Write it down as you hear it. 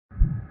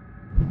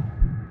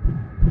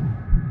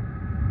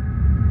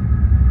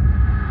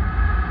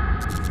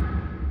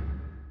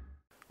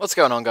What's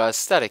going on, guys?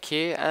 Static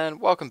here, and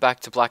welcome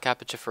back to Black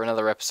Aperture for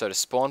another episode of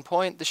Spawn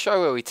Point, the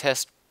show where we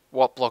test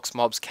what blocks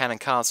mobs can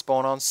and can't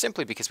spawn on,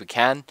 simply because we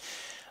can.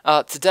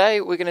 Today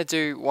we're going to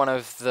do one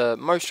of the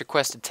most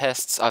requested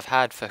tests I've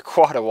had for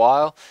quite a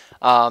while.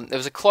 There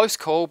was a close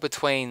call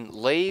between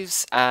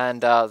leaves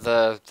and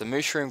the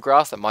mushroom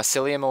grass, the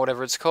mycelium or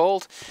whatever it's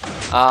called,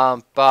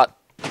 but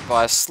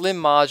by a slim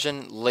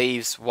margin,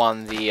 leaves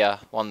won the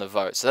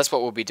vote. So that's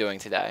what we'll be doing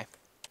today.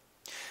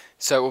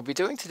 So we'll be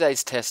doing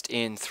today's test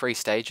in 3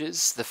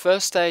 stages. The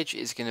first stage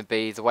is going to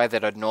be the way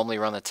that I'd normally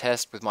run the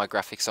test with my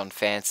graphics on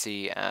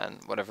fancy and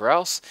whatever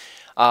else.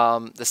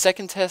 The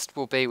second test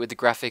will be with the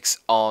graphics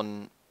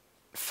on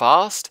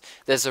fast.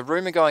 There's a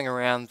rumor going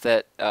around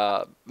that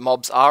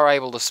mobs are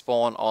able to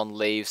spawn on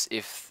leaves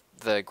if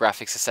the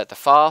graphics are set to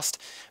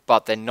fast,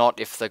 but they're not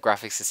if the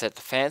graphics are set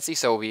to fancy,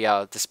 so we'll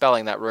be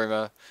dispelling that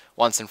rumor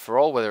once and for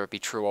all, whether it be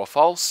true or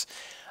false.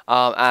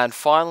 And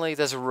finally,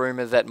 there's a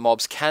rumor that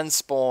mobs can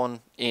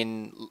spawn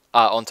in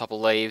on top of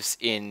leaves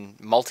in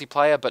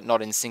multiplayer, but not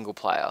in single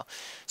player.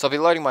 So I'll be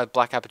loading my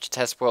Black Aperture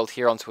test world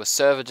here onto a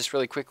server just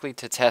really quickly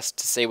to test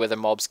to see whether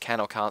mobs can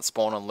or can't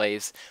spawn on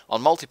leaves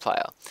on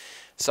multiplayer.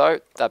 So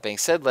that being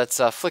said, let's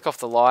flick off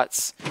the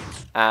lights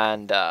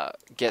and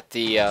get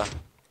the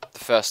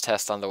first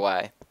test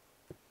underway.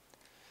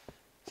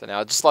 So now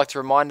I'd just like to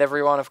remind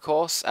everyone, of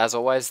course, as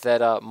always,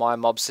 that my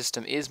mob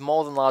system is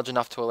more than large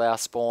enough to allow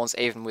spawns,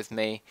 even with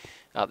me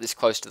this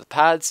close to the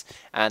pads,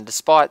 and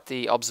despite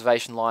the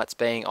observation lights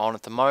being on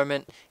at the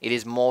moment, it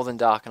is more than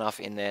dark enough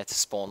in there to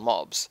spawn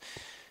mobs.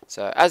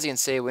 So as you can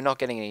see, we're not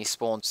getting any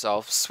spawns, so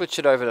I'll switch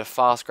it over to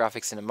fast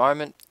graphics in a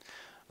moment.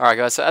 Alright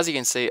guys, so as you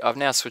can see, I've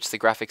now switched the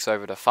graphics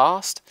over to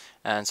fast,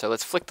 and so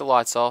let's flick the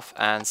lights off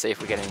and see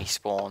if we get any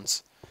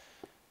spawns.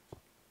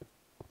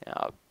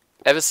 Now,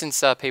 ever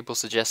since people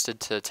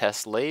suggested to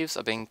test leaves,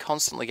 I've been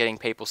constantly getting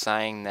people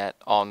saying that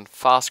on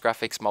fast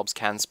graphics mobs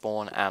can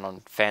spawn and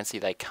on fancy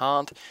they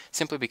can't,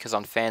 simply because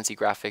on fancy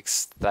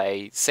graphics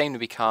they seem to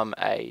become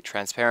a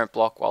transparent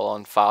block, while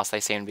on fast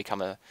they seem to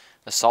become a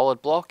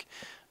solid block.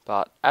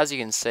 But as you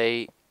can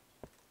see,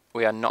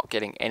 we are not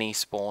getting any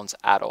spawns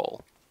at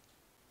all.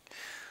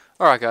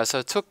 Alright guys, so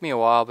it took me a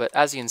while, but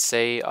as you can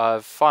see,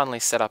 I've finally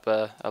set up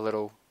a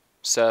little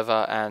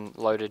server and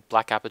loaded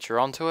Black Aperture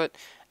onto it.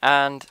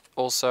 And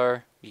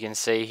also, you can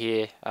see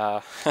here,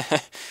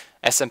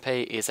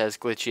 SMP is as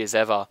glitchy as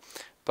ever.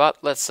 But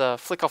let's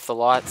flick off the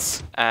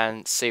lights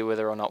and see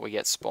whether or not we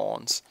get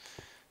spawns.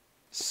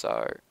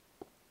 So,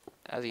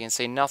 as you can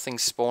see,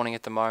 nothing's spawning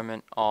at the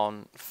moment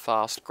on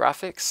fast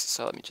graphics.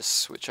 So let me just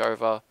switch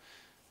over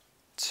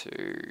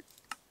to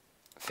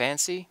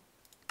fancy.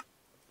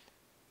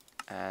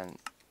 And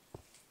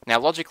now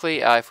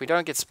logically, if we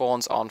don't get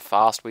spawns on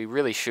fast, we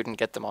really shouldn't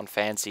get them on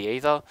fancy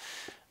either.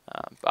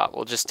 But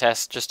we'll just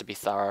test just to be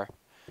thorough.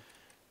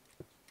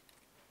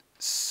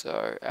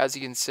 So as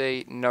you can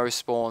see, no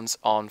spawns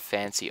on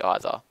fancy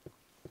either.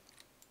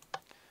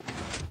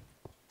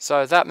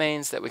 So that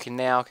means that we can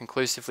now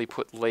conclusively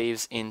put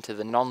leaves into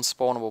the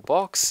non-spawnable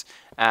box,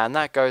 and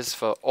that goes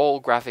for all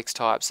graphics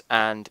types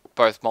and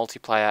both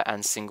multiplayer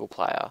and single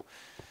player.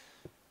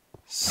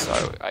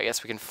 So I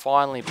guess we can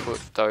finally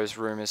put those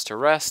rumors to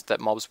rest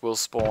that mobs will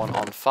spawn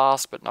on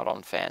fast but not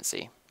on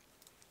fancy.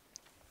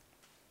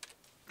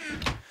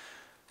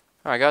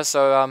 Alright guys,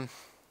 so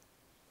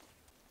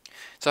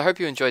I hope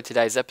you enjoyed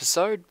today's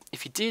episode.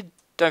 If you did,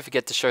 don't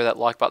forget to show that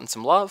like button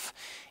some love.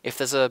 If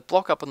there's a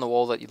block up on the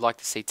wall that you'd like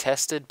to see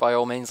tested, by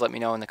all means let me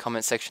know in the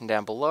comment section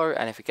down below,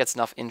 and if it gets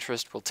enough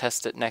interest, we'll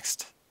test it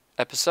next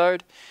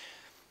episode.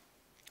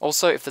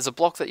 Also, if there's a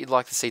block that you'd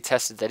like to see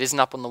tested that isn't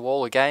up on the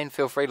wall, again,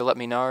 feel free to let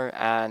me know,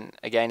 and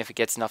again, if it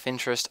gets enough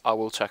interest, I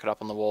will chuck it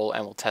up on the wall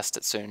and we'll test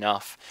it soon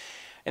enough.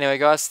 Anyway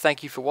guys,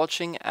 thank you for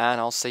watching, and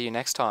I'll see you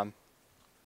next time.